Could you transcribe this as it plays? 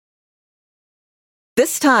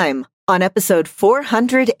This time, on episode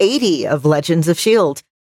 480 of Legends of S.H.I.E.L.D.,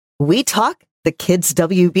 we talk the Kids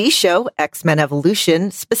WB show, X-Men Evolution,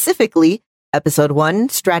 specifically Episode 1,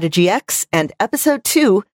 Strategy X, and Episode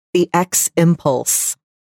 2, The X Impulse.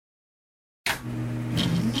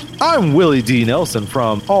 I'm Willie D. Nelson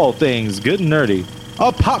from All Things Good and Nerdy,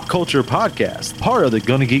 a pop culture podcast, part of the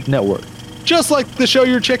Gonna Geek Network. Just like the show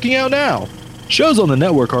you're checking out now. Shows on the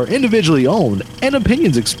network are individually owned, and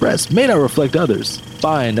opinions expressed may not reflect others.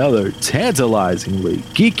 Find other tantalizingly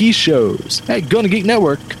geeky shows at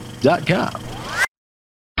GonnaGeekNetwork.com.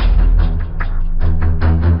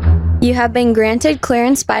 You have been granted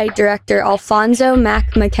clearance by Director Alfonso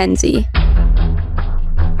Mack Mackenzie.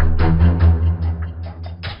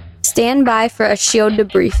 Stand by for a S.H.I.E.L.D.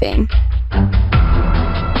 debriefing.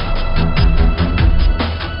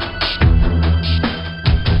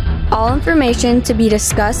 All information to be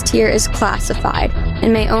discussed here is classified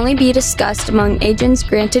and may only be discussed among agents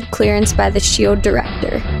granted clearance by the S.H.I.E.L.D.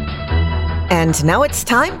 Director. And now it's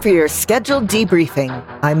time for your scheduled debriefing.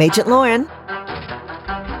 I'm Agent Lauren.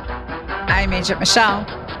 I'm Agent Michelle.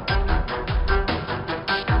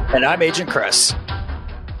 And I'm Agent Chris.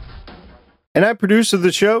 And I'm producer of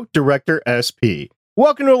the show, Director SP.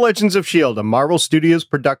 Welcome to Legends of S.H.I.E.L.D., a Marvel Studios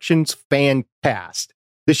Productions Fancast.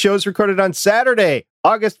 The show is recorded on Saturday,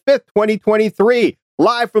 August 5th, 2023,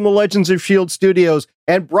 live from the Legends of S.H.I.E.L.D. studios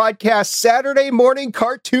and broadcast Saturday morning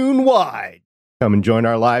cartoon-wide. Come and join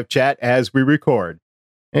our live chat as we record.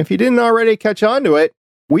 And if you didn't already catch on to it,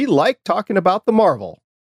 we like talking about the Marvel.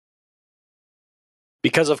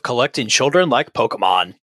 Because of collecting children like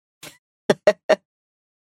Pokemon.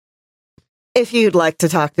 If you'd like to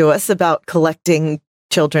talk to us about collecting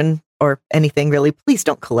children or anything really, please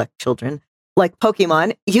don't collect children like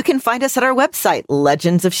Pokemon. You can find us at our website,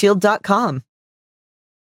 legendsofshield.com.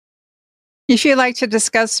 If you'd like to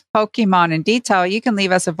discuss Pokemon in detail, you can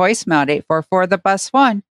leave us a voicemail at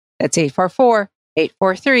 844-THE+1. That's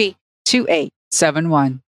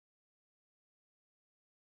 844-843-2871.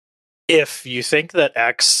 If you think that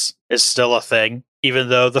X is still a thing, even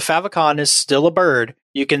though the favicon is still a bird,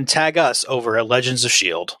 you can tag us over at Legends of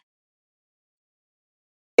S.H.I.E.L.D.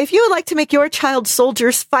 If you would like to make your child's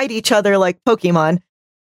soldiers fight each other like Pokemon,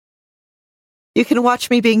 you can watch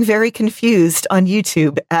me being very confused on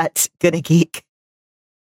YouTube at Gonna Geek.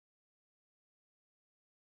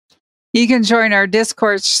 You can join our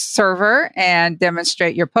Discord server and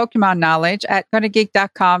demonstrate your Pokemon knowledge at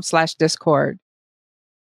GonnaGeek.com/Discord.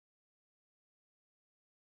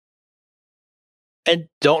 And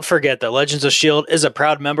don't forget that Legends of S.H.I.E.L.D. is a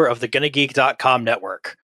proud member of the GonnaGeek.com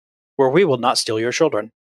network, where we will not steal your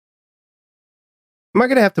children. Am I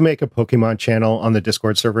going to have to make a Pokemon channel on the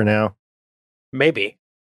Discord server now? Maybe.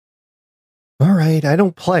 All right, I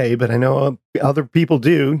don't play, but I know other people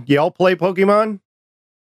do. Y'all play Pokemon?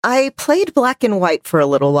 I played Black and White for a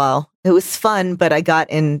little while. It was fun, but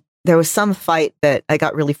there was some fight that I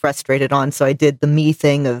got really frustrated on, so I did the me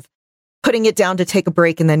thing of putting it down to take a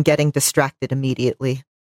break and then getting distracted immediately.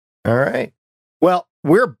 All right. Well,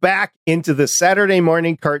 we're back into the Saturday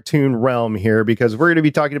morning cartoon realm here because we're going to be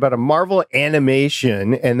talking about a Marvel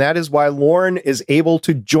animation, and that is why Lauren is able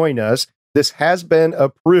to join us. This has been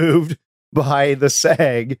approved by the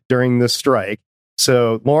SAG during the strike.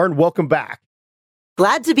 So, Lauren, welcome back.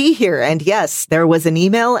 Glad to be here. And yes, there was an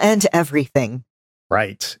email and everything.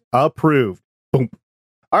 Right. Approved. Boom.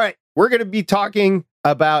 All right. We're going to be talking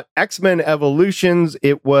about X-Men Evolutions.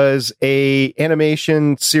 It was a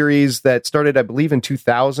animation series that started, I believe, in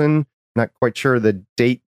 2000. Not quite sure the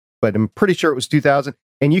date, but I'm pretty sure it was 2000.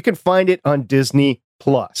 And you can find it on Disney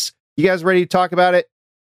Plus. You guys ready to talk about it?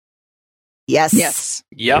 Yes. Yes.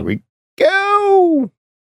 Yep. Here we go.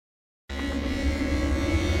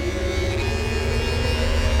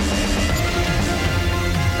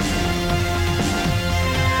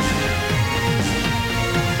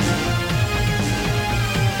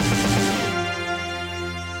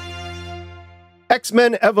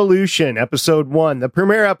 X-Men Evolution, Episode 1, the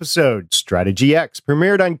premiere episode, Strategy X,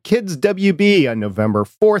 premiered on Kids WB on November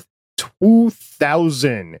 4th,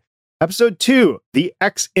 2000. Episode 2, The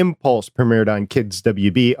X Impulse, premiered on Kids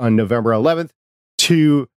WB on November 11th,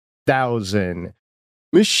 2000.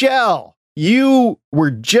 Michelle, you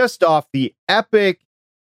were just off the epic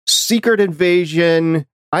Secret Invasion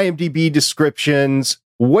IMDb descriptions.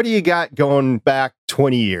 What do you got going back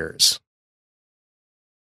 20 years?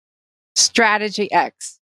 Strategy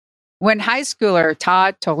X. When high schooler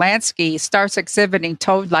Todd Tolansky starts exhibiting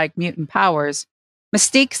Toad-like mutant powers,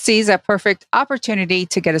 Mystique sees a perfect opportunity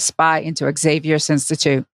to get a spy into Xavier's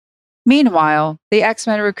Institute. Meanwhile, the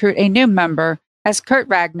X-Men recruit a new member as Kurt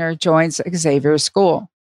Ragnar joins Xavier's school.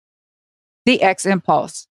 The X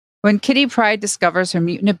Impulse. When Kitty Pryde discovers her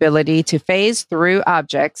mutant ability to phase through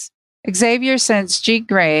objects, Xavier sends Jean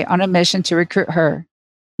Grey on a mission to recruit her.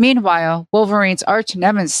 Meanwhile, Wolverine's arch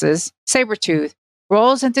nemesis, Sabretooth,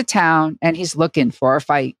 rolls into town and he's looking for a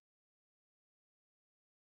fight.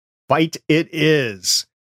 Fight it is.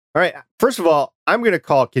 All right. First of all, I'm going to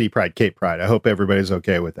call Kitty Pryde Kate Pryde. I hope everybody's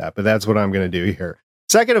okay with that, but that's what I'm going to do here.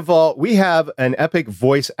 Second of all, we have an epic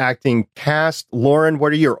voice acting cast. Lauren,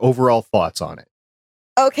 what are your overall thoughts on it?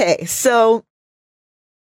 Okay, so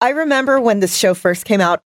I remember when this show first came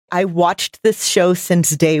out, I watched this show since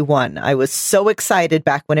day one. I was so excited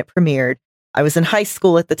back when it premiered. I was in high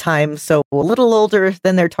school at the time, so a little older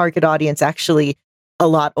than their target audience, actually a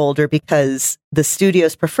lot older, because the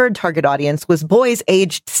studio's preferred target audience was boys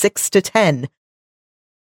aged 6 to 10.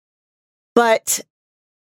 But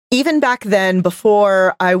even back then,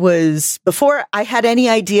 before I had any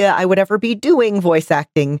idea I would ever be doing voice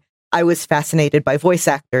acting, I was fascinated by voice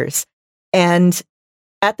actors. And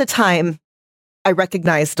at the time, I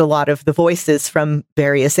recognized a lot of the voices from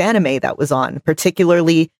various anime that was on,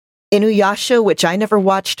 particularly Inuyasha, which I never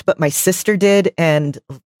watched, but my sister did, and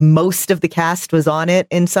most of the cast was on it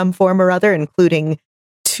in some form or other, including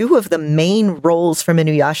two of the main roles from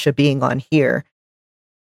Inuyasha being on here.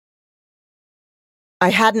 I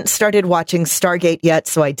hadn't started watching Stargate yet,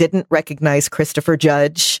 so I didn't recognize Christopher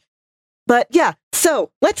Judge. But yeah, so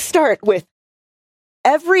let's start with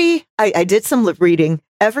I did some lip reading.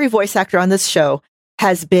 Every voice actor on this show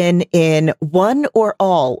has been in one or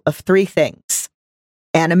all of three things: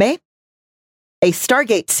 anime, a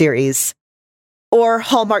Stargate series, or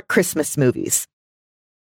Hallmark Christmas movies.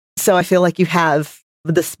 So I feel like you have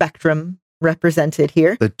the spectrum represented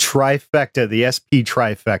here. The trifecta, the SP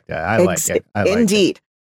trifecta. I like it. Indeed.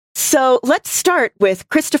 So let's start with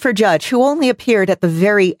Christopher Judge, who only appeared at the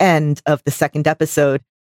very end of the second episode.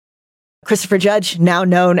 Christopher Judge, now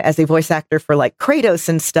known as a voice actor for like Kratos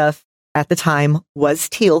and stuff, at the time was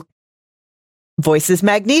Teal. Voices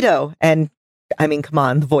Magneto. And I mean, come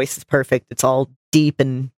on, the voice is perfect. It's all deep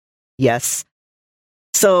and yes.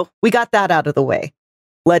 So we got that out of the way.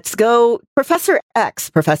 Let's go Professor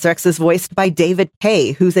X. Professor X is voiced by David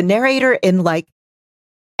Kaye, who's a narrator in like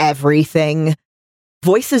everything.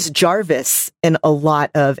 Voices Jarvis in a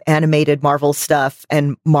lot of animated Marvel stuff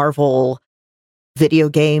and Marvel video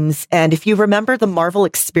games. And if you remember the Marvel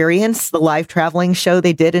Experience, the live traveling show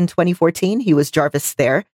they did in 2014, he was Jarvis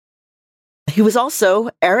there. He was also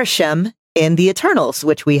Arishem in The Eternals,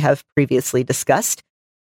 which we have previously discussed.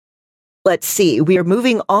 Let's see. We are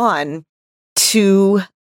moving on to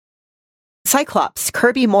Cyclops,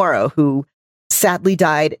 Kirby Morrow, who sadly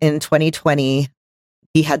died in 2020.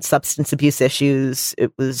 He had substance abuse issues.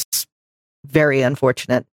 It was very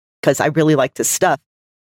unfortunate because I really liked his stuff.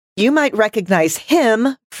 You might recognize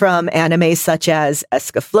him from anime such as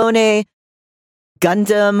Escaflowne,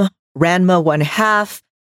 Gundam, Ranma 1/2,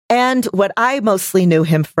 and what I mostly knew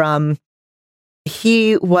him from,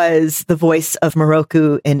 he was the voice of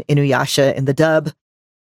Moroku in Inuyasha in the dub.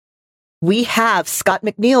 We have Scott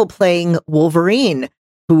McNeil playing Wolverine,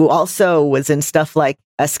 who also was in stuff like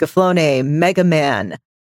Escaflowne, Mega Man.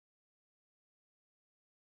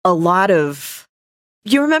 A lot of...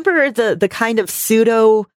 You remember the kind of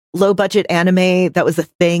pseudo low-budget anime that was a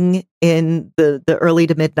thing in the early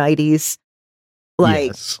to mid-90s? Like,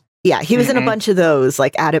 yes. Yeah, he was in a bunch of those,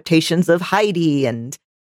 like adaptations of Heidi, and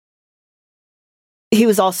he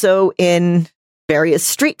was also in various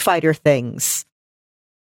Street Fighter things.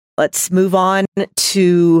 Let's move on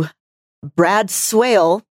to Brad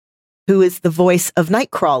Swale, who is the voice of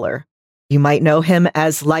Nightcrawler. You might know him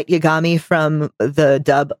as Light Yagami from the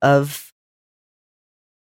dub of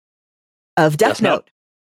Death Note.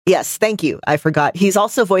 Yes, thank you. I forgot. He's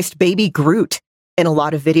also voiced Baby Groot in a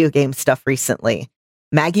lot of video game stuff recently.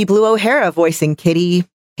 Maggie Blue O'Hara voicing Kitty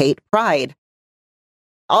Kate Pryde.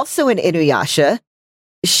 Also in Inuyasha,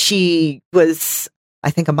 she was,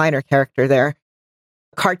 I think, a minor character there.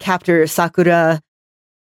 Cardcaptor Sakura,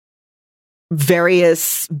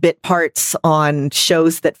 various bit parts on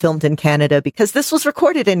shows that filmed in Canada, because this was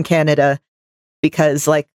recorded in Canada, because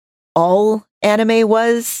like all anime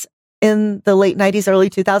was in the late 90s, early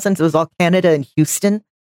 2000s. It was all Canada and Houston.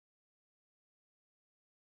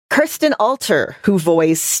 Kirsten Alter, who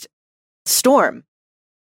voiced Storm.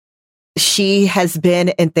 She has been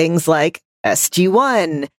in things like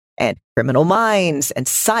SG-1 and Criminal Minds and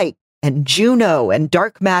Psych and Juno and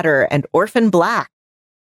Dark Matter and Orphan Black.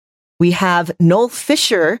 We have Noel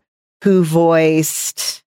Fisher, who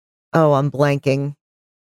voiced... Oh, I'm blanking.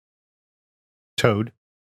 Toad.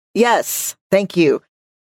 Yes, thank you.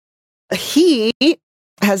 He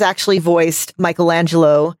has actually voiced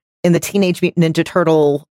Michelangelo in the Teenage Mutant Ninja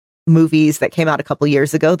Turtle movies that came out a couple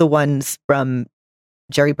years ago, the ones from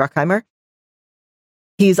Jerry Bruckheimer.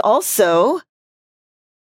 He was also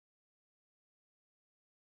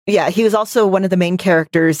one of the main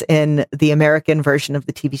characters in the American version of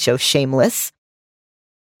the TV show Shameless.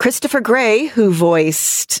 Christopher Gray, who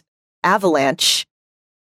voiced Avalanche,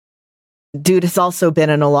 dude has also been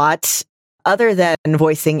in a lot. Other than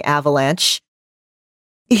voicing Avalanche,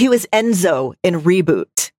 he was Enzo in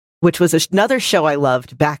Reboot, which was another show I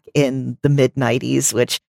loved back in the mid-90s,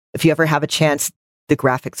 which, if you ever have a chance, the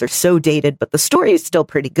graphics are so dated, but the story is still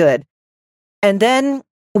pretty good. And then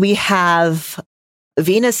we have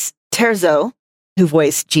Venus Terzo, who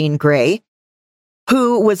voiced Jean Grey,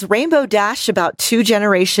 who was Rainbow Dash about 2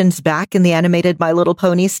 generations back in the animated My Little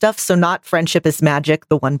Pony stuff, so not Friendship is Magic,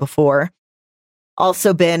 the one before.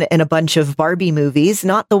 Also been in a bunch of Barbie movies,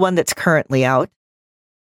 not the one that's currently out.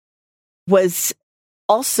 Was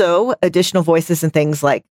also additional voices in things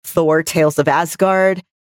like Thor, Tales of Asgard,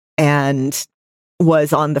 and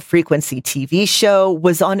was on the Frequency TV show,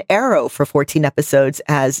 was on Arrow for 14 episodes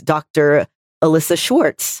as Dr. Alyssa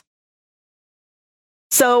Schwartz.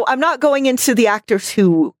 So I'm not going into the actors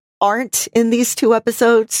who aren't in these 2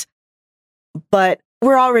 episodes, but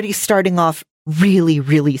we're already starting off really,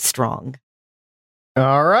 really strong.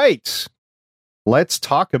 All right. Let's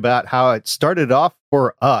talk about how it started off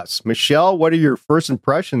for us. Michelle, what are your first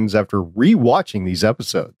impressions after rewatching these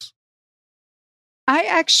episodes?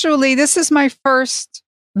 This is my first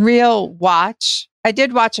real watch. I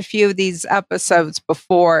did watch a few of these episodes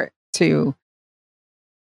before to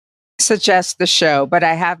suggest the show, but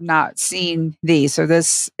I have not seen these. So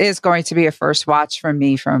this is going to be a first watch from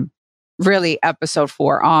me from really episode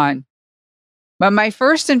 4 on. But my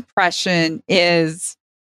first impression is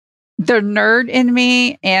the nerd in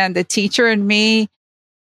me and the teacher in me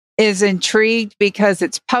is intrigued because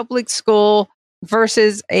it's public school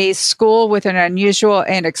versus a school with an unusual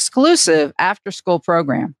and exclusive after-school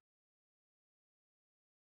program.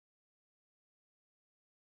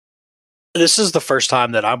 This is the first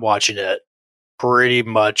time that I'm watching it pretty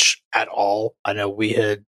much at all. I know we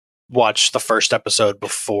had watched the first episode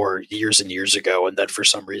before years and years ago, and then for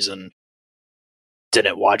some reason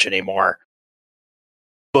didn't watch anymore.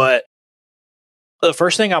 But the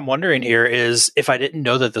first thing I'm wondering here is, if I didn't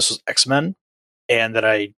know that this was X-Men and that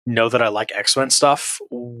I know that I like X-Men stuff,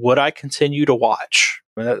 would I continue to watch?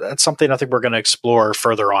 I mean, that's something I think we're going to explore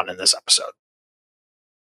further on in this episode.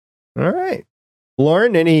 All right.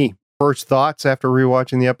 Lauren, any first thoughts after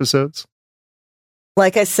rewatching the episodes?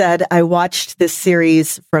 Like I said, I watched this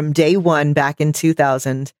series from day one back in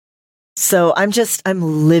 2000. So I'm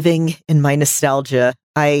living in my nostalgia.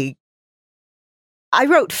 I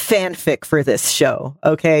wrote fanfic for this show,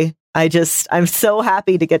 okay? I'm so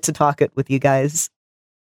happy to get to talk it with you guys.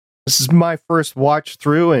 This is my first watch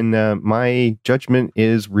through, and my judgment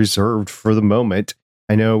is reserved for the moment.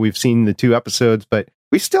 I know we've seen the 2 episodes, but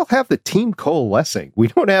we still have the team coalescing. We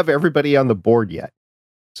don't have everybody on the board yet.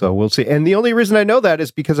 So we'll see. And the only reason I know that is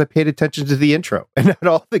because I paid attention to the intro, and not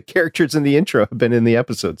all the characters in the intro have been in the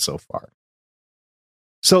episode so far.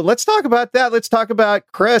 So let's talk about that. Let's talk about,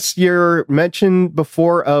 Chris, your mention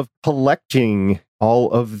before of collecting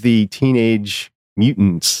all of the teenage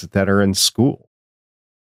mutants that are in school.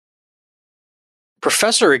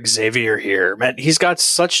 Professor Xavier here, man, he's got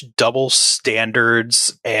such double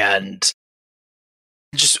standards and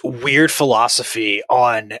just weird philosophy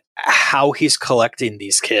on how he's collecting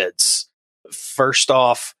these kids. First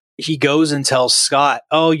off, he goes and tells Scott,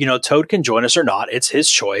 oh, Toad can join us or not. It's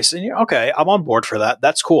his choice. And okay, I'm on board for that.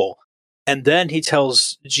 That's cool. And then he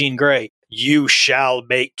tells Jean Grey, you shall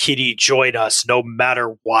make Kitty join us no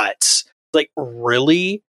matter what. Like,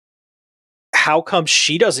 really? How come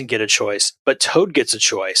she doesn't get a choice, but Toad gets a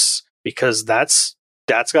choice? Because that's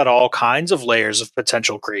got all kinds of layers of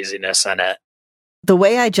potential craziness in it. The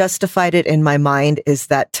way I justified it in my mind is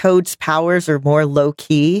that Toad's powers are more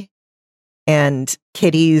low-key, and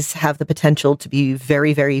Kitty's have the potential to be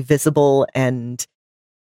very, very visible, and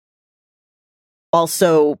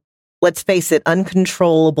also, let's face it,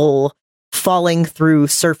 uncontrollable falling through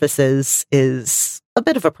surfaces is a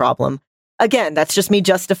bit of a problem. Again, that's just me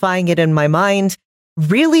justifying it in my mind.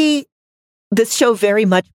 Really, this show very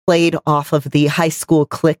much played off of the high school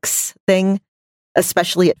cliques thing,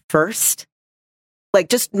 especially at first. Like,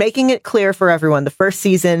 just making it clear for everyone, the first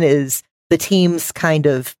season is the teams kind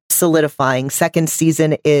of solidifying. Second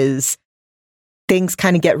season is things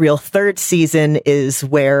kind of get real. Third season is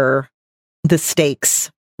where the stakes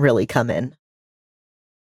really come in.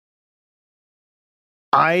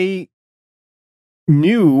 I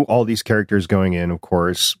knew all these characters going in, of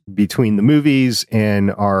course, between the movies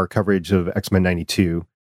and our coverage of X-Men 92.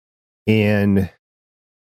 And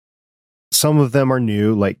some of them are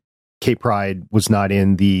new, like K-Pride was not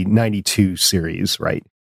in the 92 series, right?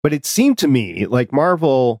 But it seemed to me like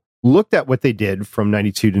Marvel looked at what they did from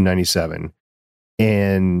 92 to 97,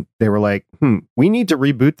 and they were like, we need to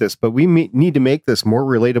reboot this, but we need to make this more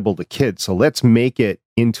relatable to kids. So let's make it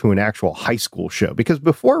into an actual high school show. Because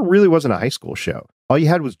before it really wasn't a high school show. All you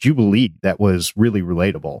had was Jubilee that was really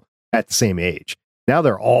relatable at the same age. Now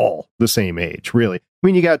they're all the same age, really. I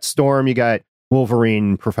mean, you got Storm, you got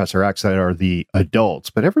Wolverine, Professor X that are the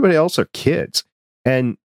adults, but everybody else are kids.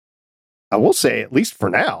 And I will say, at least for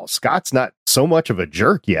now, Scott's not so much of a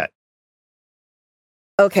jerk yet.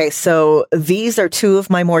 Okay, so these are two of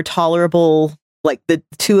my more tolerable, like the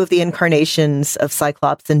two of the incarnations of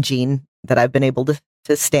Cyclops and Jean that I've been able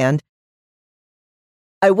to stand.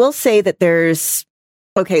 I will say that there's,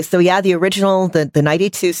 okay, so yeah, the original, the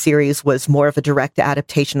 92 series was more of a direct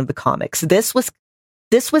adaptation of the comics. This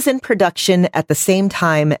was in production at the same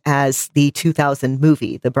time as the 2000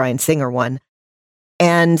 movie, the Bryan Singer one.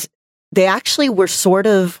 And they actually were sort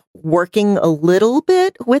of working a little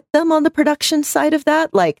bit with them on the production side of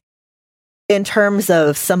that, like in terms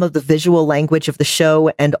of some of the visual language of the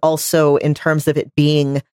show, and also in terms of it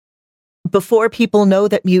being before people know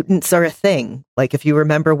that mutants are a thing. Like if you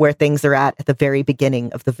remember where things are at the very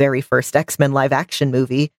beginning of the very first X-Men live action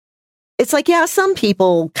movie, it's like, yeah, some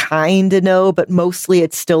people kind of know, but mostly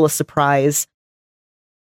it's still a surprise.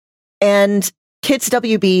 And Kids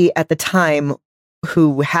WB at the time,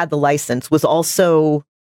 who had the license, was also,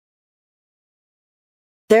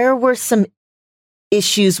 there were some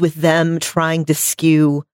issues with them trying to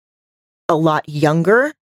skew a lot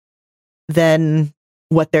younger than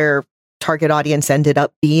what their target audience ended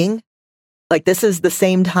up being. Like, this is the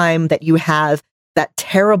same time that you have that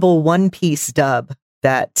terrible One Piece dub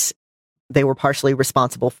that they were partially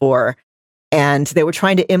responsible for. And they were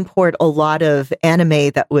trying to import a lot of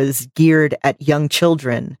anime that was geared at young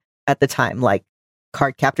children at the time, like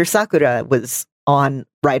Cardcaptor Sakura was on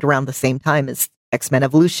right around the same time as X-Men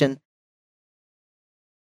Evolution.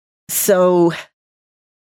 So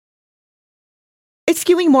it's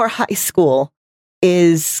skewing more high school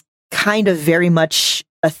is kind of very much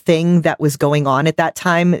a thing that was going on at that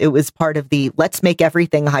time. It was part of the let's make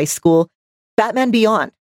everything high school. Batman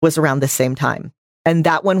Beyond was around the same time. And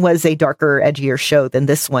that one was a darker, edgier show than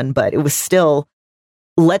this one, but it was still,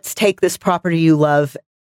 let's take this property you love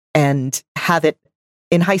and have it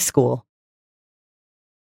in high school.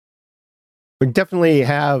 We definitely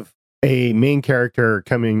have a main character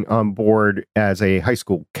coming on board as a high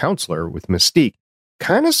school counselor with Mystique.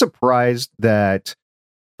 Kind of surprised that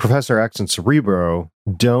Professor X and Cerebro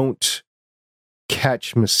don't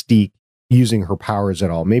catch Mystique using her powers at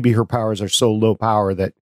all. Maybe her powers are so low power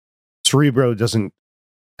that Cerebro doesn't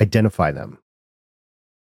identify them.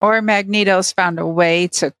 Or Magneto's found a way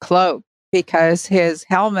to cloak because his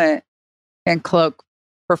helmet can cloak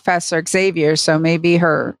Professor Xavier. So maybe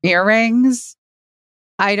her earrings.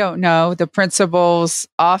 I don't know. The principal's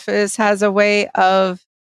office has a way of,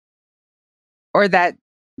 or that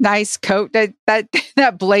nice coat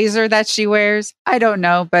that blazer that she wears. I don't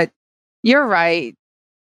know, but you're right.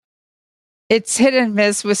 It's hit and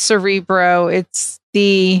miss with Cerebro. It's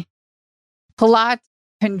the plot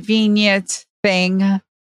convenient thing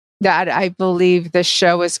that I believe the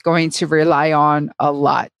show is going to rely on a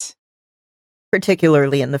lot.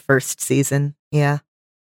 Particularly in the first season, yeah.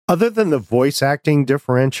 Other than the voice acting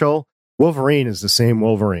differential, Wolverine is the same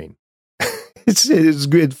Wolverine. It's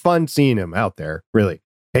good fun seeing him out there, really.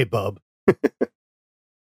 Hey, bub.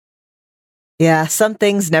 Yeah, some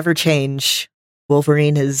things never change.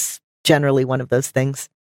 Wolverine is generally one of those things.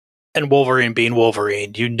 And Wolverine being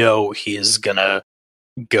Wolverine, you know he is gonna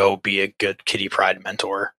go be a good Kitty Pryde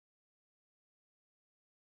mentor.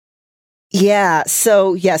 Yeah,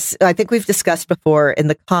 so yes, I think we've discussed before in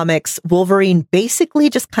the comics, Wolverine basically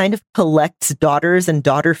just kind of collects daughters and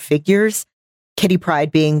daughter figures, Kitty Pryde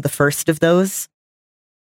being the first of those.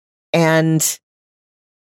 And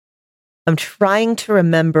I'm trying to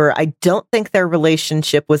remember, I don't think their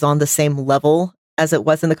relationship was on the same level as it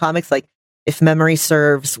was in the comics. Like, if memory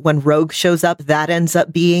serves, when Rogue shows up, that ends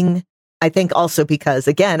up being, I think also because,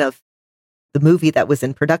 again, of the movie that was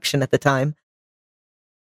in production at the time.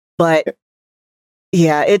 But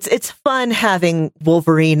yeah, it's fun having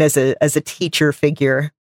Wolverine as a teacher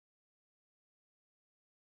figure.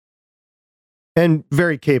 And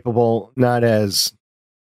very capable, not as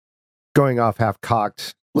going off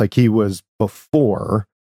half-cocked like he was before.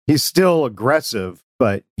 He's still aggressive,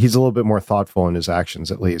 but he's a little bit more thoughtful in his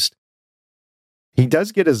actions, at least. he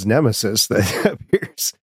does get his nemesis that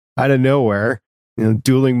appears out of nowhere.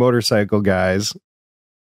 Dueling motorcycle guys. What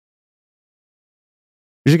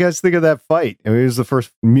did you guys think of that fight? I mean, it was the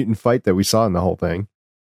first mutant fight that we saw in the whole thing.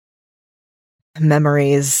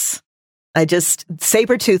 Memories.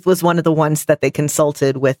 Sabretooth was one of the ones that they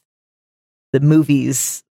consulted with the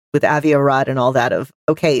movies with Avi Arad and all that of,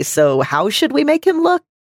 okay, so how should we make him look?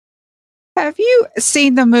 Have you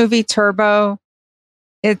seen the movie Turbo?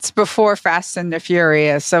 It's before Fast and the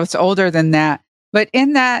Furious, so it's older than that. But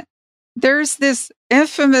in that, there's this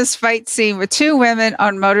infamous fight scene with two women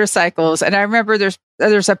on motorcycles. And I remember there's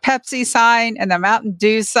a Pepsi sign and a Mountain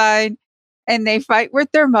Dew sign, and they fight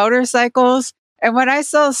with their motorcycles. And when I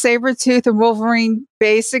saw Sabretooth and Wolverine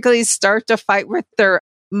basically start to fight with their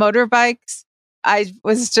motorbikes, I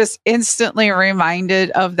was just instantly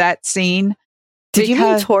reminded of that scene. Did you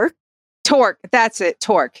mean Torque? Torque, that's it.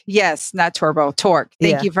 Torque. Yes, not Turbo. Torque.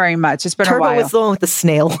 Thank you very much. It's been a while. Turbo was the one with the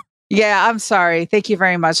snail. Yeah, I'm sorry. Thank you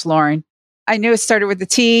very much, Lauren. I knew it started with the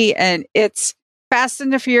T, and it's Fast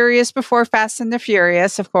and the Furious before Fast and the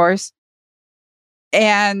Furious, of course.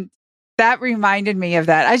 And that reminded me of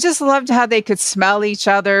that. I just loved how they could smell each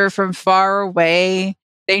other from far away.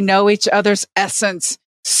 They know each other's essence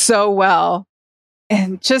so well.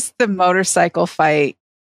 And just the motorcycle fight,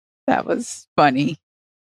 that was funny.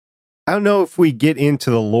 I don't know if we get into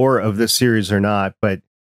the lore of this series or not, but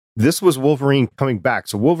this was Wolverine coming back.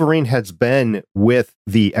 So Wolverine has been with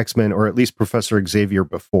the X-Men, or at least Professor Xavier,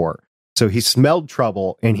 before. So he smelled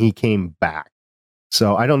trouble and he came back.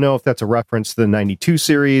 So I don't know if that's a reference to the 92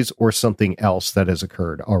 series or something else that has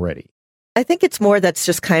occurred already. I think it's more that's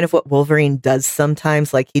just kind of what Wolverine does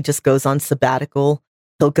sometimes. Like he just goes on sabbatical.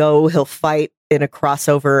 He'll fight in a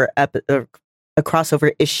crossover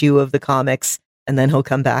issue of the comics, and then he'll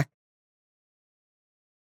come back.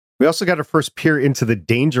 We also got our first peer into the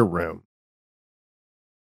Danger Room.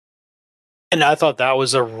 And I thought that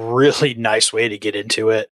was a really nice way to get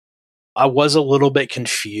into it. I was a little bit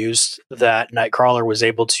confused that Nightcrawler was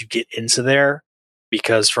able to get into there,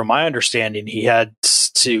 because from my understanding, he had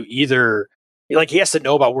to he has to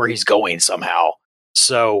know about where he's going somehow.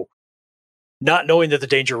 So not knowing that the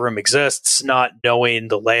Danger Room exists, not knowing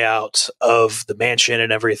the layout of the mansion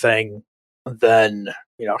and everything, then,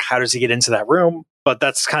 how does he get into that room? But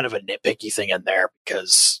that's kind of a nitpicky thing in there,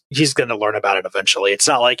 because he's going to learn about it eventually. It's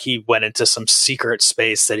not like he went into some secret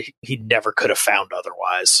space that he never could have found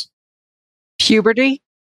otherwise. Puberty?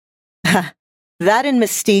 That and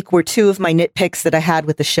Mystique were two of my nitpicks that I had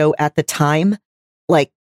with the show at the time.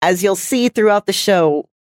 Like, as you'll see throughout the show,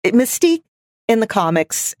 Mystique in the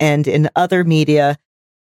comics and in other media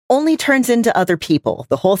only turns into other people.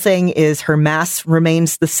 The whole thing is her mass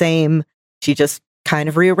remains the same. She just kind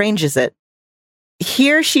of rearranges it.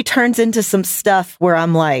 Here she turns into some stuff where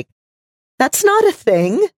I'm like, that's not a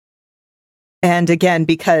thing. And again,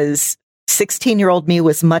 because 16-year-old me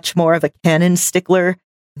was much more of a canon stickler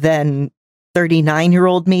than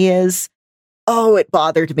 39-year-old me is. Oh, it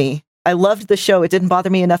bothered me. I loved the show. It didn't bother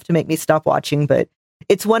me enough to make me stop watching, but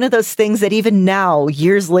it's one of those things that even now,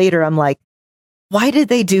 years later, I'm like, why did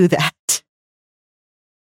they do that?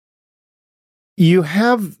 You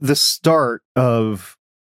have the start of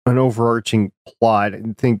an overarching plot. I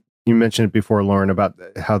think you mentioned it before, Lauren, about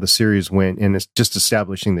how the series went, and it's just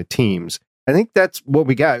establishing the teams. I think that's what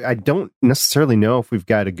we got. I don't necessarily know if we've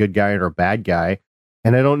got a good guy or a bad guy,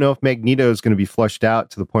 and I don't know if Magneto is going to be fleshed out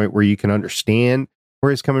to the point where you can understand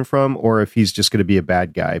where he's coming from, or if he's just going to be a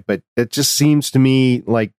bad guy. But it just seems to me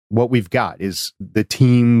like what we've got is the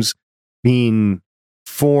teams being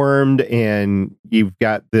formed, and you've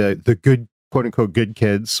got the good, quote unquote, good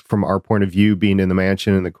kids from our point of view being in the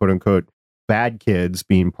mansion, and the quote unquote bad kids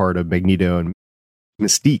being part of Magneto and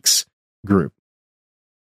Mystique's group.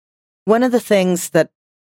 One of the things that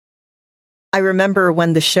I remember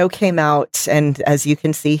when the show came out, and as you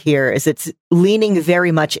can see here, is it's leaning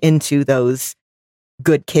very much into those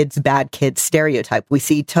good kids, bad kids stereotype. We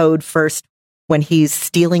see Toad first when he's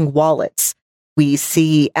stealing wallets. We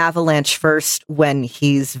see Avalanche first when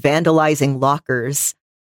he's vandalizing lockers.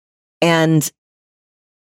 And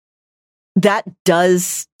that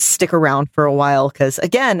does stick around for a while because,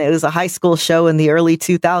 again, it was a high school show in the early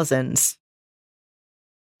 2000s.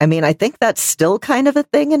 I mean, I think that's still kind of a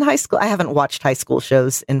thing in high school. I haven't watched high school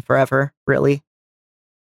shows in forever, really.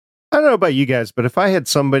 I don't know about you guys, but if I had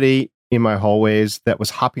somebody in my hallways that was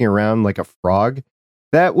hopping around like a frog,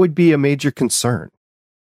 that would be a major concern.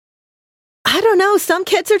 I don't know. Some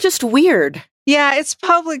kids are just weird. Yeah, it's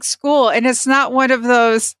public school, and it's not one of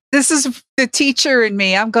those, this is the teacher in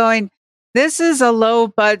me. I'm going, this is a low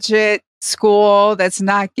budget school that's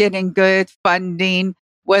not getting good funding,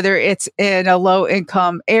 whether it's in a low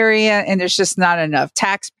income area and there's just not enough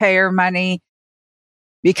taxpayer money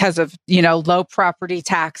because of, low property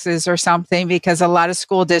taxes or something, because a lot of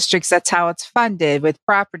school districts, that's how it's funded, with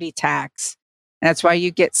property tax. And that's why you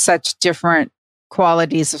get such different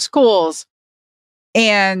qualities of schools.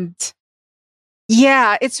 And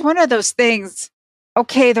yeah, it's one of those things.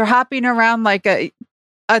 Okay, they're hopping around like a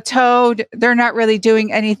toad. They're not really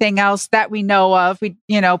doing anything else that we know of.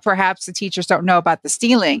 Perhaps the teachers don't know about the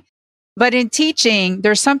stealing. But in teaching,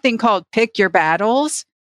 there's something called pick your battles.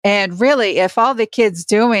 And really, if all the kid's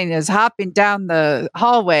doing is hopping down the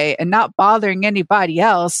hallway and not bothering anybody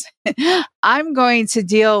else, I'm going to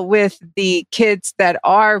deal with the kids that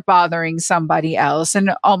are bothering somebody else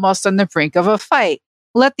and almost on the brink of a fight.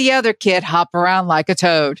 Let the other kid hop around like a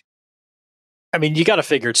toad. I mean, you got to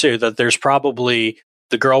figure, too, that there's probably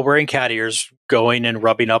the girl wearing cat ears going and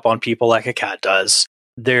rubbing up on people like a cat does.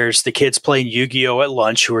 There's the kids playing Yu-Gi-Oh! At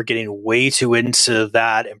lunch who are getting way too into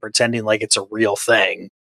that and pretending like it's a real thing.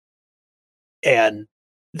 And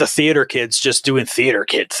the theater kids just doing theater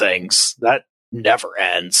kid things. That never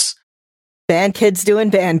ends. Band kids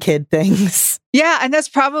doing band kid things. Yeah, and that's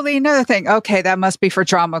probably another thing. Okay, that must be for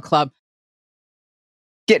drama club.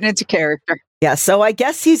 Getting into character. Yeah, so I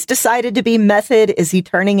guess he's decided to be method. Is he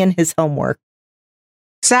turning in his homework?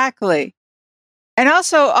 Exactly. And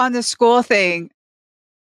also on the school thing,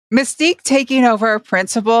 Mystique taking over a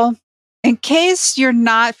principal. In case you're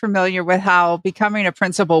not familiar with how becoming a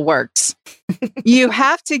principal works, you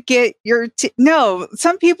have to get your... No,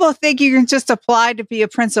 some people think you can just apply to be a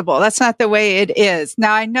principal. That's not the way it is.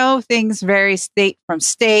 Now, I know things vary state from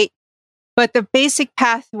state, but the basic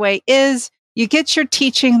pathway is you get your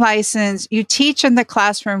teaching license. You teach in the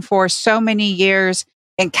classroom for so many years.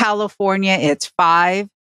 In California, it's 5.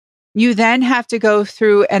 You then have to go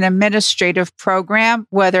through an administrative program,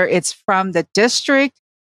 whether it's from the district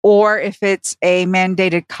or if it's a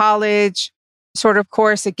mandated college sort of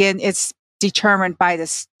course. Again, it's determined by the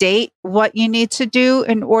state what you need to do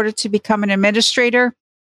in order to become an administrator.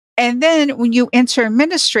 And then when you enter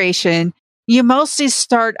administration, you mostly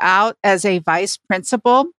start out as a vice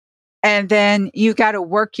principal. And then you got to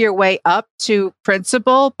work your way up to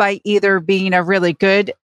principal by either being a really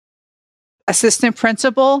good assistant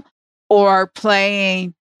principal or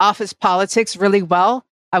playing office politics really well.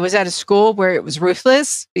 I was at a school where it was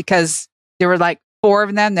ruthless because there were like 4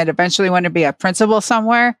 of them that eventually wanted to be a principal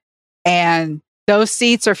somewhere. And those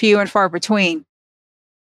seats are few and far between.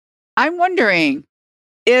 I'm wondering,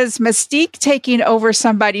 is Mystique taking over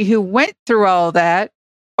somebody who went through all that?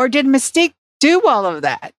 Or did Mystique do all of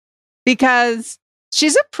that? Because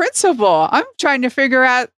she's a principal. I'm trying to figure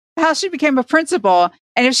out how she became a principal.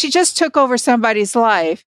 And if she just took over somebody's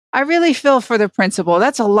life, I really feel for the principal.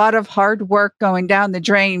 That's a lot of hard work going down the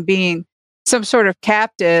drain, being some sort of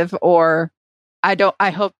captive, or I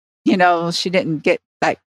hope, she didn't get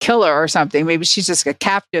like killer or something. Maybe she's just a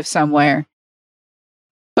captive somewhere.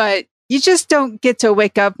 But you just don't get to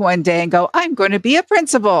wake up one day and go, I'm going to be a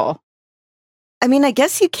principal. I mean, I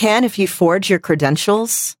guess you can if you forge your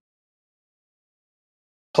credentials.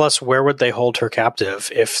 Plus, where would they hold her captive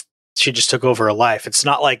if she just took over her life? It's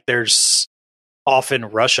not like there's off in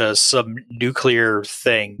Russia some nuclear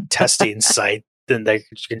thing testing site, then they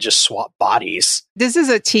can just swap bodies. This is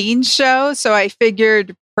a teen show, so I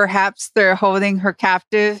figured perhaps they're holding her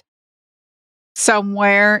captive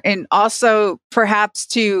somewhere, and also perhaps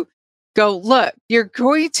to go, look, you're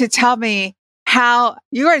going to tell me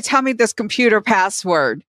this computer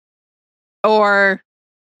password, or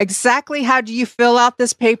exactly how do you fill out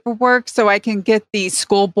this paperwork so I can get the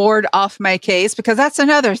school board off my case? Because that's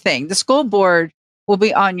another thing. The school board will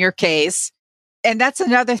be on your case. And that's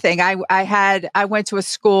another thing. I went to a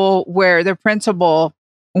school where the principal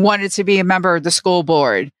wanted to be a member of the school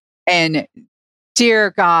board. And dear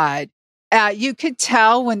God, you could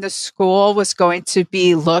tell when the school was going to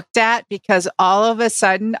be looked at, because all of a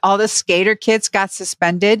sudden, all the skater kids got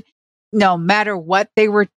suspended, no matter what they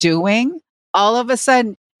were doing. All of a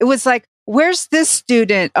sudden, it was like, where's this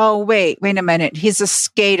student? Oh, wait a minute. He's a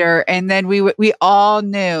skater. And then we all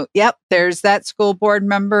knew, yep, there's that school board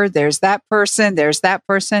member. There's that person. There's that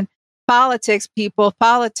person. Politics, people,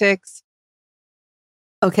 politics.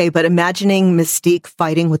 Okay, but imagining Mystique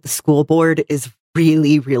fighting with the school board is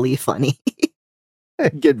really, really funny. I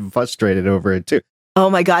get frustrated over it too. Oh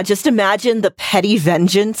my God, just imagine the petty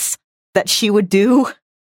vengeance that she would do.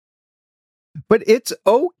 But it's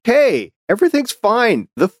okay. Everything's fine.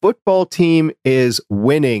 The football team is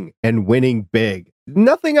winning and winning big.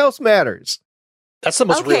 Nothing else matters. That's the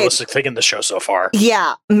most realistic thing in the show so far.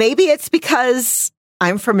 Yeah, maybe it's because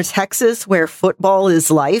I'm from Texas where football is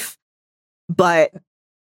life, but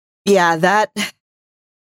Yeah, that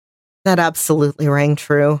absolutely rang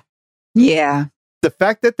true. Yeah. The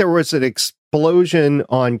fact that there was an explosion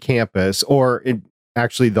on campus, or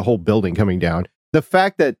actually the whole building coming down, the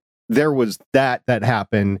fact that there was that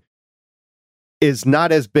happened is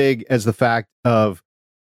not as big as the fact of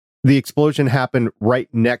the explosion happened right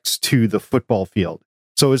next to the football field.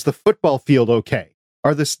 So is the football field okay?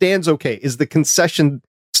 Are the stands okay? Is the concession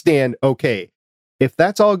stand okay? If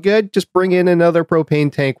that's all good, just bring in another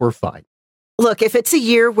propane tank. We're fine. Look, if it's a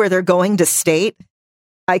year where they're going to state,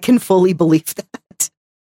 I can fully believe that.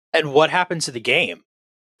 And what happened to the game?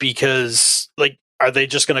 Because, like, are they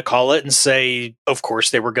just going to call it and say, of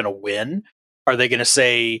course, they were going to win? Are they going to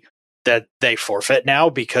say that they forfeit now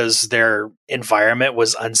because their environment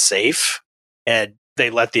was unsafe and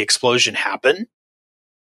they let the explosion happen?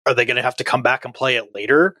 Are they going to have to come back and play it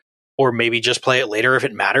later? Or maybe just play it later if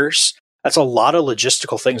it matters? That's a lot of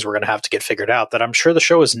logistical things we're going to have to get figured out that I'm sure the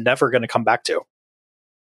show is never going to come back to.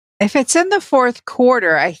 If it's in the fourth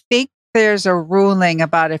quarter, I think there's a ruling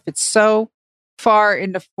about if it's so far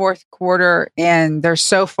in the fourth quarter and they're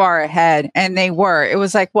so far ahead, and they were. It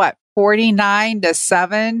was like, what,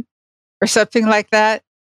 49-7 or something like that?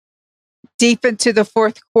 Deep into the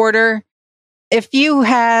fourth quarter. If you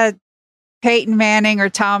had Peyton Manning or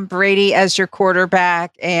Tom Brady as your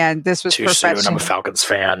quarterback, and this was Too professional. soon. I'm a Falcons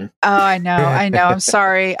fan. Oh, I know. I'm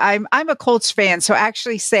sorry. I'm a Colts fan, so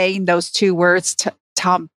actually saying those two words,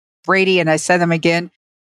 Tom Brady, and I said them again,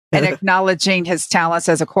 and acknowledging his talents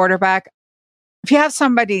as a quarterback. If you have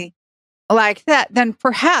somebody like that, then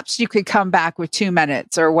perhaps you could come back with 2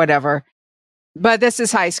 minutes or whatever. But this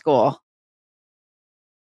is high school.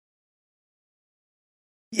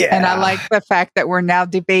 Yeah. And I like the fact that we're now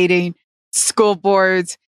debating school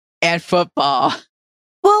boards and football.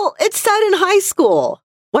 Well, it's set in high school.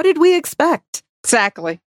 What did we expect?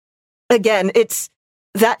 Exactly. Again, it's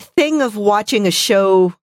that thing of watching a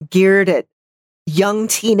show geared at young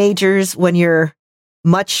teenagers when you're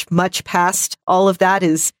much, much past all of that.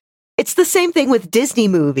 It's the same thing with Disney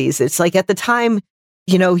movies. It's like at the time,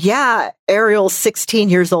 Ariel's 16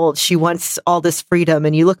 years old. She wants all this freedom.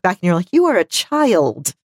 And you look back and you're like, you are a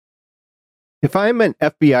child. If I'm an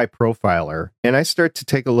FBI profiler and I start to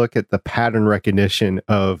take a look at the pattern recognition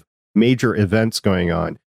of major events going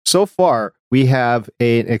on, so far we have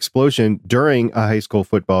an explosion during a high school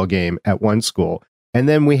football game at one school. And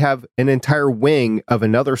then we have an entire wing of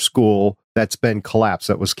another school that's been collapsed.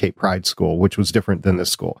 That was Cape Pride School, which was different than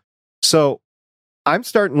this school. So I'm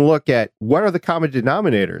starting to look at what are the common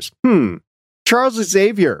denominators. Charles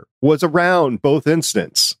Xavier was around both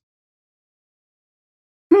incidents.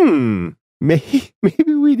 Maybe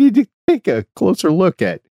we need to take a closer look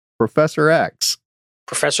at Professor X.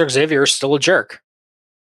 Professor Xavier is still a jerk.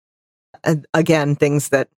 And again, things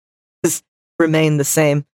that just remain the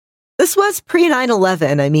same. This was pre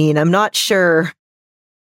 9/11. I mean, I'm not sure.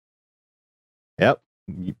 Yep.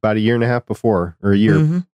 About a year and a half before, or a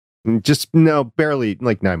year. Mm-hmm. Barely,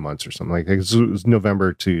 like 9 months or something. Like it was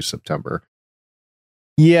November to September.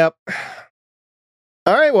 Yep.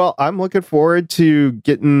 All right. Well, I'm looking forward to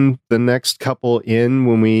getting the next couple in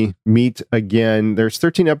when we meet again. There's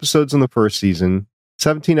 13 episodes in the first season,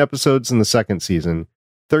 17 episodes in the second season,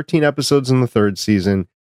 13 episodes in the third season,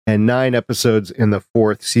 and 9 episodes in the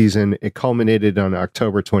fourth season. It culminated on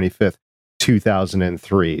October 25th,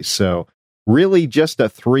 2003. So really just a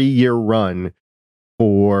 3-year run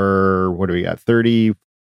for, what do we got? 30,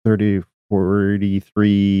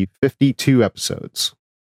 43, 52 episodes.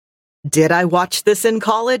 Did I watch this in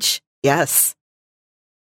college? Yes.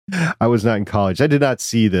 I was not in college. I did not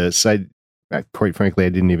see this. Quite frankly, I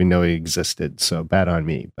didn't even know it existed. So bad on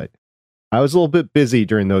me. But I was a little bit busy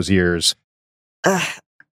during those years.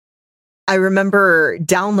 I remember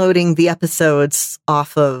downloading the episodes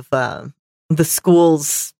off of the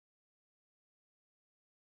school's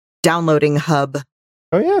downloading hub.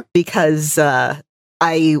 Oh, yeah. Because I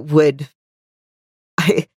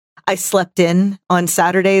slept in on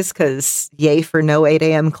Saturdays because yay for no 8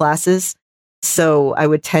 a.m. classes. So I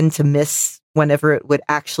would tend to miss whenever it would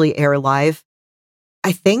actually air live.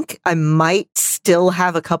 I think I might still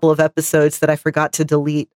have a couple of episodes that I forgot to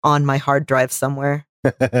delete on my hard drive somewhere.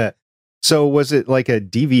 So was it like a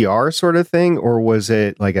DVR sort of thing, or was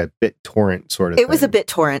it like a BitTorrent sort of thing? It was a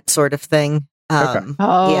BitTorrent sort of thing.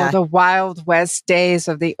 The Wild West days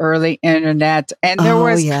of the early internet. And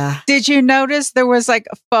there did you notice there was like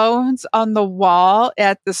phones on the wall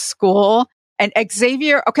at the school? And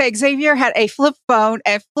Xavier had a flip phone,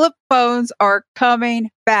 and flip phones are coming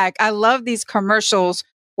back. I love these commercials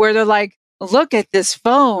where they're like, look at this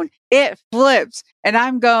phone. It flips. And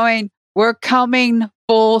I'm going, we're coming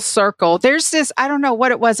full circle. There's this, I don't know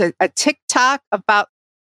what it was, a TikTok about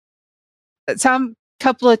some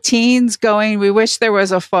couple of teens going, we wish there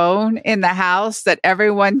was a phone in the house that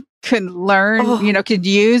everyone could learn, could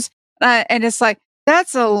use. And it's like,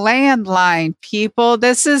 that's a landline, people.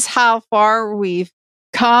 This is how far we've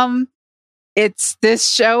come.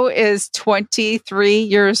 This show is 23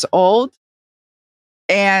 years old.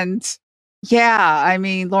 And yeah, I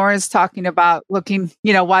mean, Lauren's talking about watching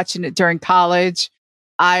it during college.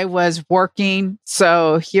 I was working.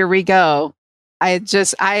 So here we go. I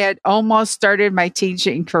had almost started my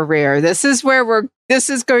teaching career. This is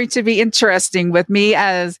going to be interesting with me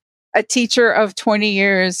as a teacher of 20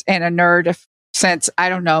 years and a nerd since, I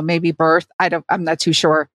don't know, maybe birth. I'm not too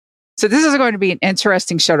sure. So this is going to be an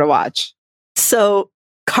interesting show to watch. So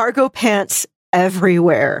cargo pants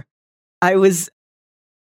everywhere. I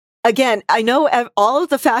know all of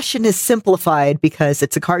the fashion is simplified because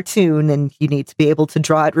it's a cartoon and you need to be able to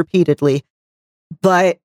draw it repeatedly.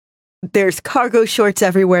 But there's cargo shorts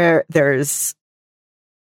everywhere. There's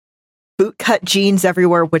bootcut jeans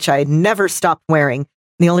everywhere, which I never stopped wearing.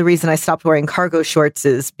 The only reason I stopped wearing cargo shorts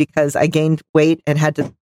is because I gained weight and had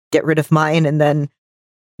to get rid of mine, and then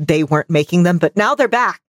they weren't making them. But now they're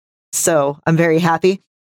back. So I'm very happy.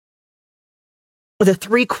 The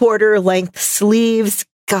 3/4 length sleeves.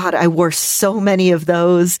 God, I wore so many of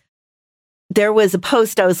those. There was a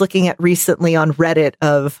post I was looking at recently on Reddit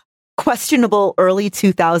of questionable early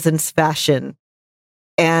 2000s fashion.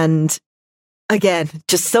 And again,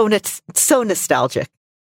 just so nostalgic.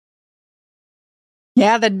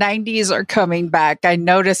 Yeah, the 90s are coming back. I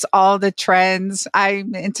notice all the trends.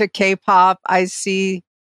 I'm into K-pop. I see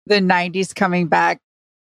the 90s coming back.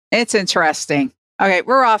 It's interesting. Okay,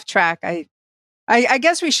 we're off track. I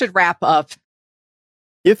guess we should wrap up.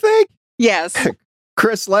 You think? Yes.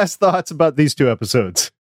 Chris, last thoughts about these two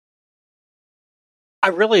episodes. I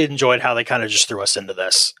really enjoyed how they kind of just threw us into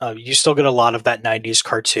this. You still get a lot of that 90s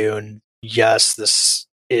cartoon. Yes, this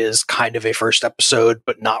is kind of a first episode,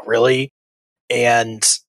 but not really. And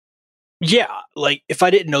yeah, like if I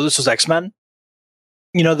didn't know this was X-Men,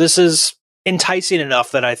 this is enticing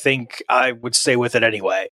enough that I think I would stay with it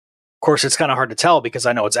anyway. Of course, it's kind of hard to tell because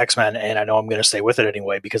I know it's X-Men and I know I'm going to stay with it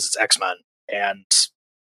anyway because it's X-Men and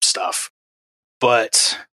stuff.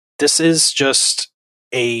 But this is just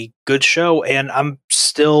a good show, and I'm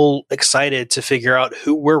still excited to figure out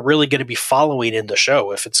who we're really going to be following in the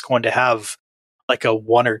show. If it's going to have like a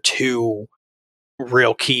one or two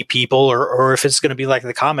real key people, or if it's going to be like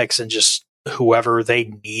the comics and just whoever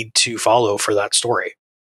they need to follow for that story.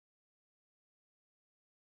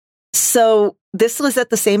 So this was at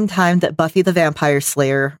the same time that Buffy the Vampire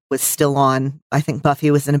Slayer was still on. I think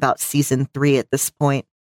Buffy was in about season 3 at this point.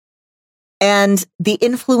 And the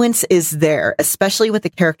influence is there, especially with the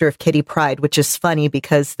character of Kitty Pryde, which is funny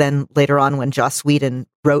because then later on when Joss Whedon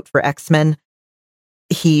wrote for X-Men,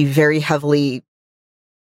 he very heavily,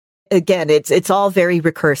 again, it's all very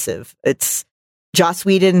recursive. It's Joss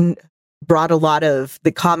Whedon brought a lot of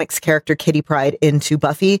the comics character Kitty Pryde into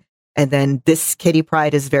Buffy, and then this Kitty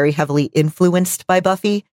Pryde is very heavily influenced by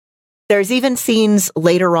Buffy. There's even scenes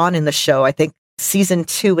later on in the show, I think season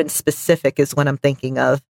 2 in specific is what I'm thinking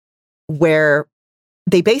of, where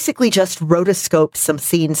they basically just rotoscoped some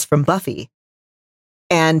scenes from Buffy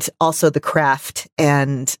and also The Craft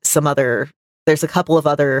and there's a couple of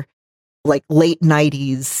other like late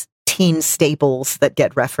 90s teen staples that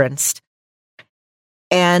get referenced.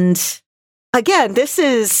 And again,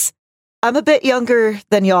 I'm a bit younger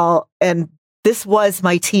than y'all, and this was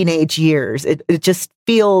my teenage years. It just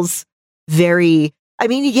feels very, I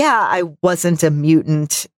mean, yeah, I wasn't a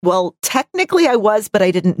mutant. Well, technically I was, but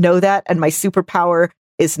I didn't know that. And my superpower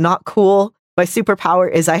is not cool. My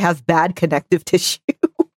superpower is I have bad connective tissue.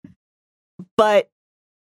 But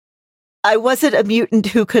I wasn't a mutant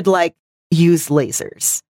who could like use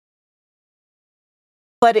lasers.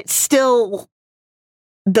 But it's still,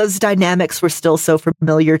 those dynamics were still so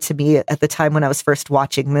familiar to me at the time when I was first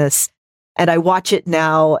watching this. And I watch it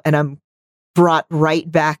now and I'm brought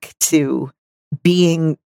right back to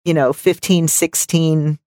being, 15,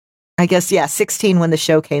 16, I guess, 16 when the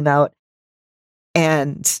show came out.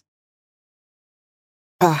 And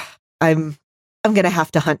I'm going to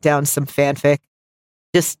have to hunt down some fanfic.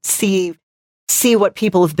 Just see what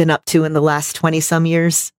people have been up to in the last 20 some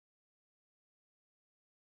years.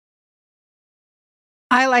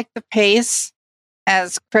 I like the pace.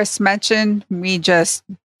 As Chris mentioned, we just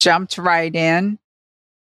jumped right in.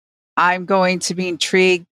 I'm going to be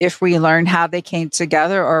intrigued if we learn how they came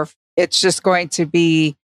together or if it's just going to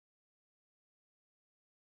be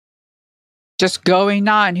just going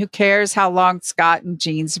on. Who cares how long Scott and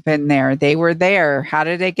Jean's been there? They were there. How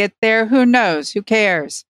did they get there? Who knows? Who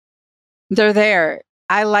cares? They're there.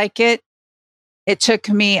 I like it. It took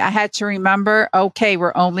me, I had to remember, okay,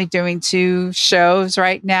 we're only doing 2 shows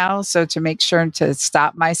right now. So to make sure to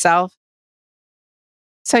stop myself.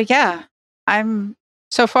 So yeah,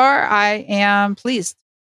 so far I am pleased.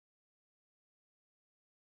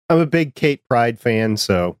 I'm a big Kate Pride fan,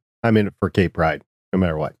 so I'm in it for Kate Pride, no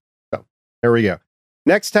matter what. So there we go.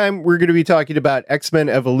 Next time, we're going to be talking about X-Men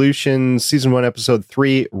Evolution Season 1, Episode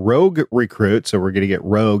 3, Rogue Recruit. So we're going to get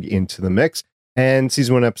Rogue into the mix. And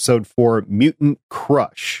Season 1, Episode 4, Mutant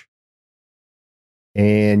Crush.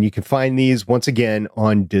 And you can find these, once again,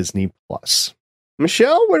 on Disney+.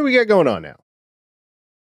 Michelle, what do we got going on now?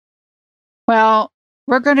 Well,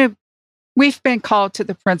 we've been called to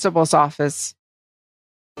the principal's office.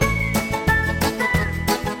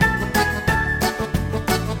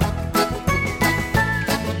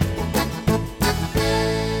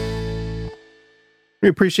 We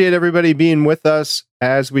appreciate everybody being with us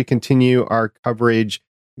as we continue our coverage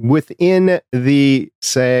within the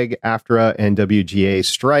SAG, AFTRA, and WGA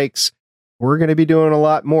strikes. We're going to be doing a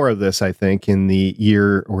lot more of this, I think, in the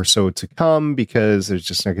year or so to come, because there's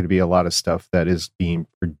just not going to be a lot of stuff that is being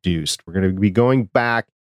produced. We're going to be going back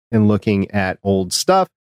and looking at old stuff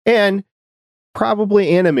and probably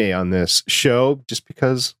anime on this show, just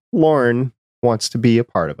because Lauren wants to be a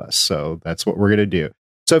part of us. So that's what we're going to do.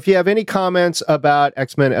 So if you have any comments about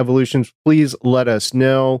X-Men Evolutions, please let us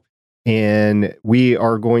know. And we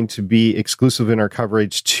are going to be exclusive in our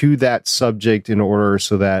coverage to that subject in order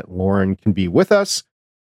so that Lauren can be with us.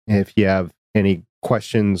 And if you have any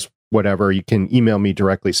questions, whatever, you can email me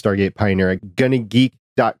directly,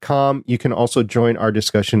 stargatepioneer@gonnageek.com. You can also join our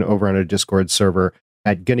discussion over on our Discord server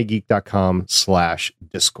at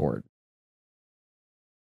gonnageek.com/Discord.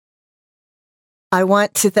 I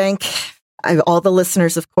want to thank all the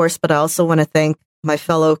listeners, of course, but I also want to thank my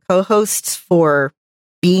fellow co-hosts for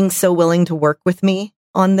being so willing to work with me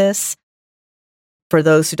on this. For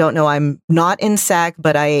those who don't know, I'm not in SAG,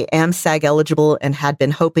 but I am SAG eligible and had been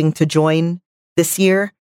hoping to join this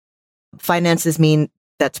year. Finances mean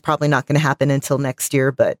that's probably not going to happen until next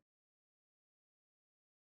year, but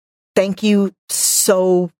thank you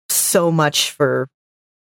so much for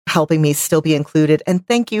helping me still be included. And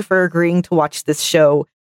thank you for agreeing to watch this show.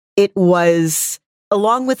 It was,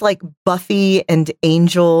 along with like Buffy and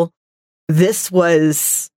Angel, this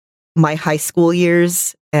was my high school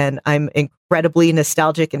years, and I'm incredibly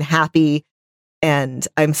nostalgic and happy. And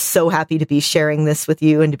I'm so happy to be sharing this with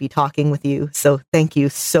you and to be talking with you. So thank you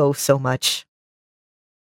so much.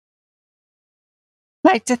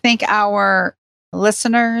 I'd like to thank our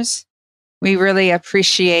listeners. We really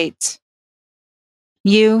appreciate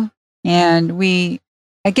you. And we,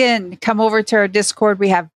 again, come over to our Discord. We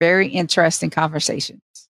have very interesting conversations.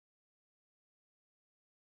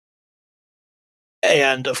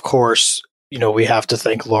 And of course, we have to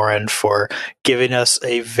thank Lauren for giving us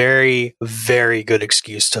a very, very good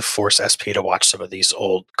excuse to force SP to watch some of these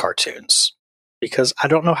old cartoons, because I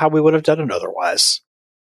don't know how we would have done it otherwise.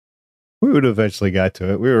 We would have eventually got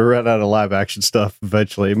to it. We would run out of live action stuff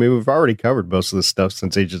eventually. I mean, we've already covered most of this stuff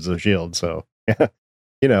since Agents of S.H.I.E.L.D. So,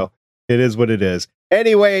 it is what it is.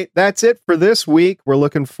 Anyway, that's it for this week. We're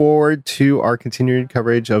looking forward to our continued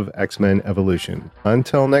coverage of X-Men Evolution.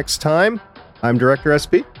 Until next time, I'm Director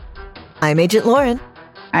SP. I'm Agent Lauren.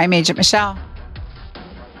 I'm Agent Michelle.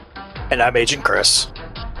 And I'm Agent Chris.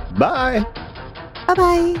 Bye.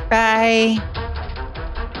 Bye-bye. Bye.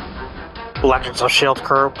 Legends of S.H.I.E.L.D.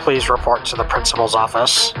 crew, please report to the principal's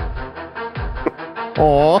office.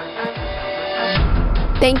 Aw.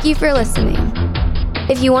 Thank you for listening.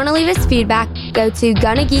 If you want to leave us feedback, go to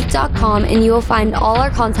gonnageek.com and you will find all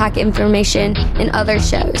our contact information and other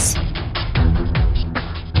shows.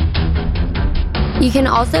 You can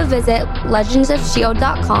also visit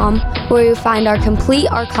legendsofshield.com, where you'll find our complete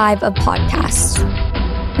archive of podcasts.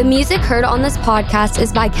 The music heard on this podcast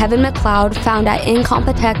is by Kevin MacLeod, found at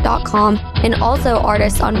incompetech.com, and also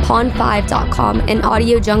artists on pond5.com and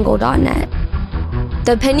audiojungle.net.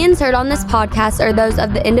 The opinions heard on this podcast are those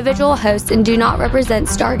of the individual hosts and do not represent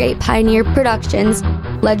Stargate Pioneer Productions,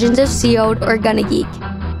 Legends of S.H.I.E.L.D., or Gonna Geek.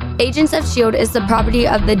 Agents of S.H.I.E.L.D. is the property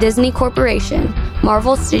of the Disney Corporation,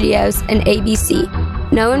 Marvel Studios, and ABC.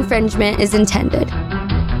 No infringement is intended.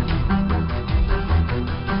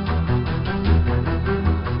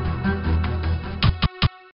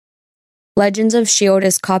 Legends of S.H.I.E.L.D.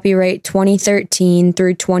 is copyright 2013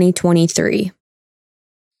 through 2023.